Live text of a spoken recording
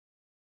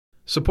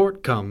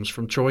Support comes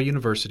from Troy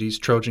University's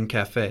Trojan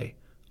Cafe,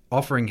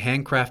 offering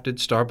handcrafted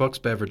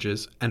Starbucks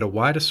beverages and a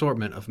wide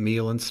assortment of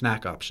meal and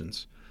snack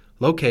options.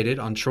 Located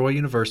on Troy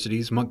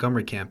University's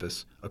Montgomery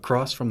campus,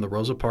 across from the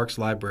Rosa Parks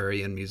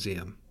Library and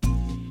Museum.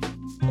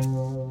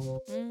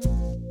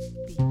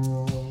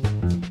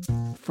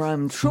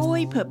 From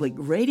Troy Public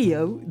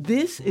Radio,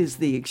 this is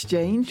The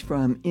Exchange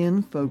from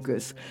In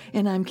Focus,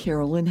 and I'm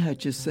Carolyn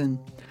Hutchison.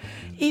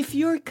 If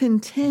you're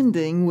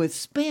contending with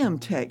spam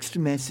text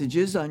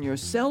messages on your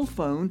cell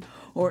phone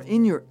or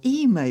in your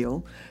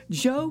email,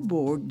 Joe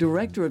Borg,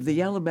 director of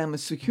the Alabama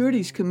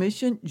Securities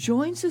Commission,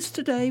 joins us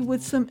today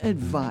with some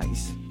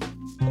advice.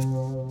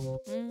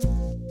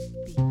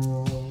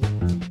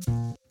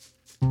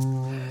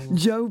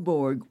 Joe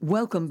Borg,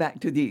 welcome back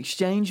to The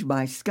Exchange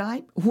by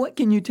Skype. What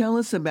can you tell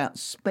us about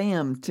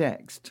spam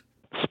text?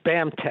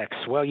 Spam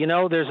text. Well,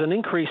 there's an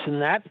increase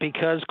in that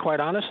because, quite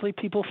honestly,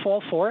 people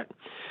fall for it.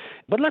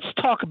 But let's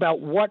talk about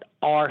what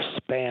are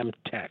spam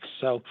texts.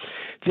 So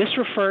this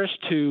refers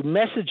to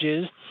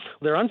messages.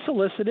 They're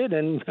unsolicited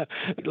and,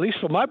 at least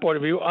from my point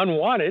of view,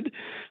 unwanted.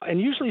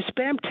 And usually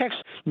spam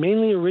texts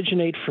mainly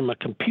originate from a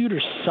computer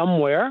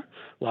somewhere,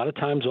 a lot of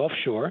times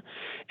offshore,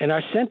 and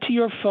are sent to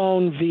your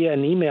phone via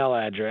an email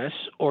address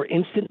or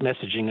instant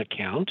messaging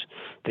account.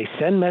 They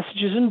send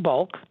messages in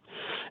bulk,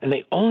 and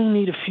they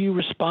only need a few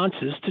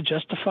responses to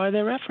justify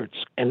their efforts,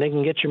 and they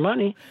can get your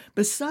money.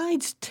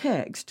 Besides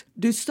text,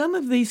 do some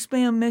of these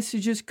spam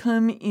messages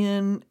come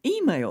in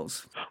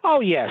emails? Oh,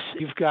 yes.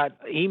 You've got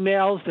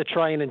emails that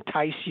try and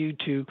entice you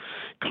to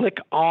click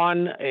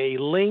on a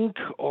link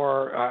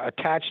or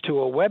attach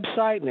to a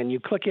website, and then you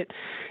click it.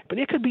 But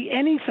it could be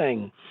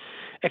anything,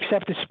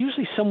 except it's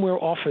usually somewhere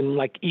off in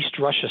like East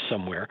Russia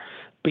somewhere,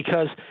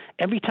 because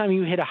every time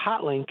you hit a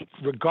hot link,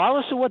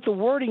 regardless of what the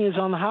wording is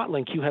on the hot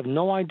link, you have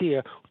no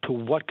idea to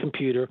what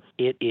computer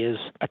it is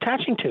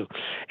attaching to.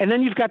 And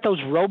then you've got those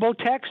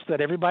robotexts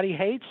that everybody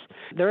hates.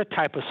 They're a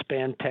type of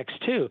spam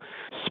text too.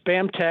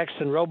 Spam texts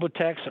and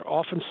robotexts are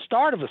often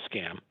start of a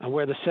scam,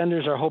 where the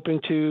senders are hoping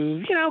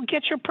to,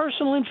 get your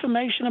personal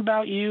information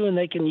about you, and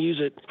they can use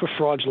it for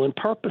fraudulent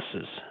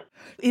purposes.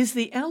 Is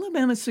the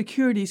Alabama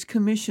Securities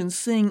Commission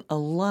seeing a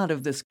lot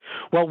of this?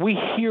 Well, we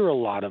hear a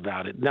lot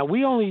about it. Now,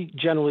 we only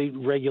generally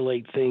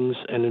regulate things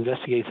and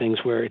investigate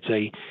things where it's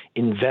a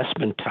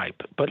investment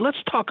type. But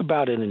let's talk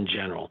about it in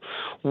general.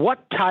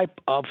 What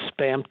type of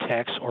spam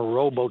text or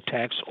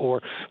robo-text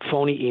or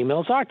phony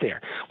emails are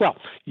there? Well,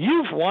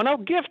 you've won a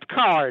gift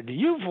card,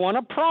 you've won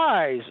a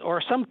prize,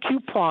 or some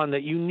coupon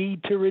that you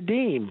need to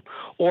redeem,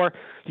 or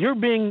you're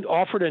being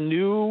offered a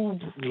new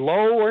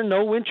low or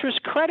no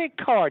interest credit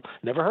card.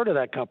 Never heard of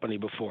that company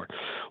before.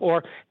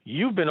 Or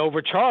you've been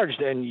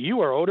overcharged and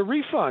you are owed a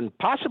refund,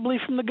 possibly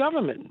from the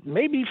government,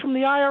 maybe from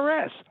the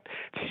IRS.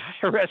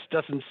 The IRS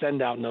doesn't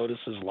send out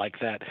notices like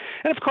that.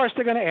 And of course,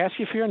 they're going to ask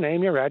you for your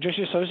name, your address,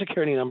 your social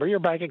security number, your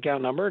bank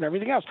account number, and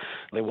everything else.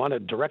 They want to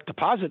direct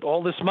deposit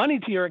all this money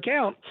to your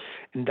account,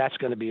 and that's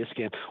going to be a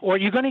scam. Or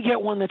you're going to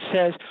get one that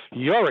says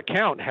your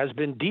account has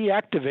been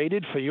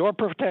deactivated for your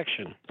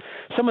protection.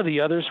 Some of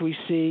the others we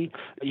see,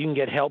 you can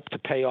get help to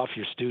pay off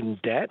your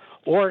student debt,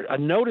 or a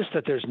notice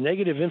that there's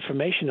negative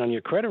information on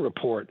your credit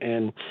report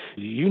and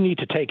you need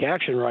to take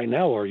action right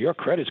now or your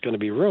credit's going to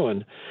be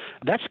ruined.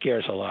 That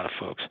scares a lot of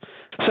folks.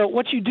 So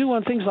what you do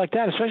on things like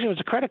that, especially if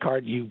it's a credit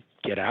card, you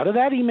get out of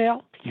that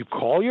email, you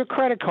call your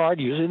credit card,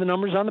 usually the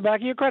number's on the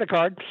back of your credit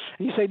card,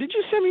 and you say, did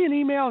you send me an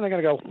email? And they're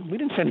going to go, we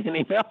didn't send you an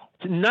email.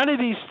 None of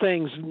these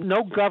things,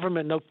 no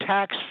government, no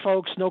tax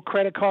folks, no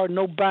credit card,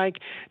 no bank,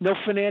 no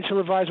financial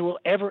advisor will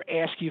ever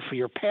ask you for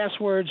your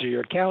passwords or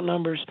your account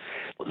numbers.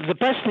 The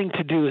best thing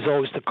to do is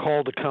always to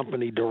call the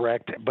company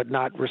direct, but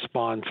not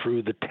respond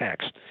through the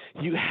text.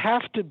 You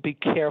have to be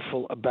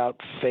careful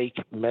about fake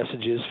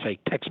messages,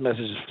 fake text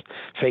messages,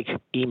 fake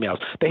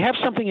emails. They have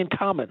something in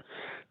common.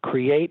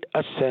 Create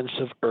a sense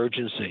of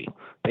urgency.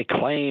 They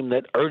claim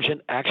that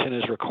urgent action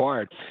is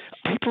required.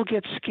 People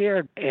get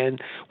scared,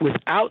 and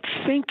without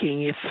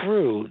thinking it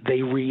through,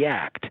 they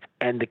react.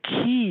 And the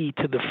key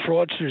to the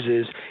fraudsters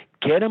is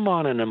get them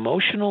on an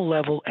emotional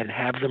level and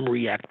have them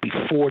react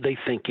before they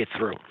think it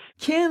through.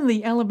 Can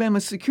the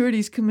Alabama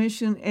Securities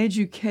Commission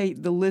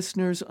educate the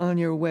listeners on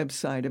your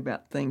website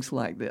about things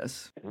like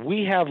this?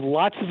 We have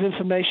lots of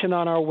information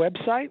on our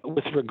website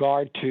with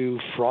regard to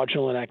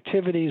fraudulent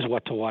activities,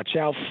 what to watch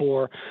out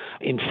for,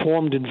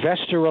 informed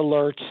investor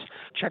alerts.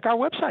 Check our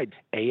website,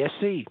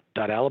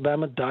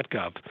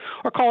 asc.alabama.gov,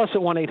 or call us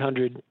at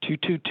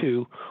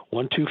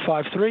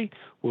 1-800-222-1253.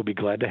 We'll be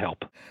glad to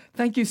help.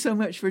 Thank you so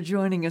much for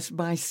joining us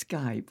by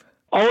Skype.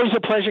 Always a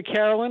pleasure,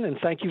 Carolyn, and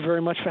thank you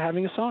very much for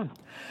having us on.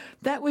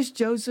 That was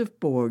Joseph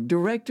Borg,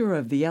 director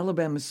of the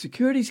Alabama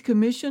Securities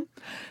Commission.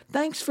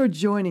 Thanks for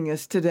joining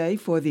us today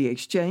for The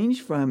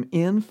Exchange from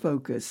In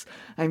Focus.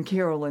 I'm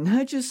Carolyn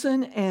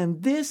Hutchison,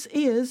 and this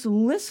is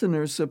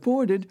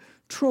listener-supported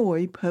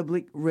Troy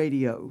Public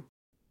Radio.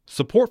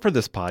 Support for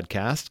this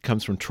podcast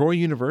comes from Troy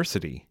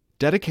University,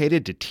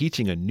 dedicated to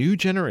teaching a new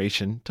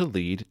generation to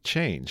lead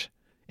change.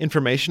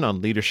 Information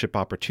on leadership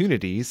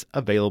opportunities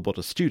available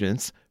to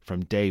students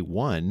from day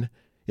one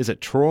is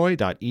at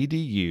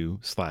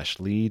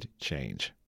troy.edu/leadchange.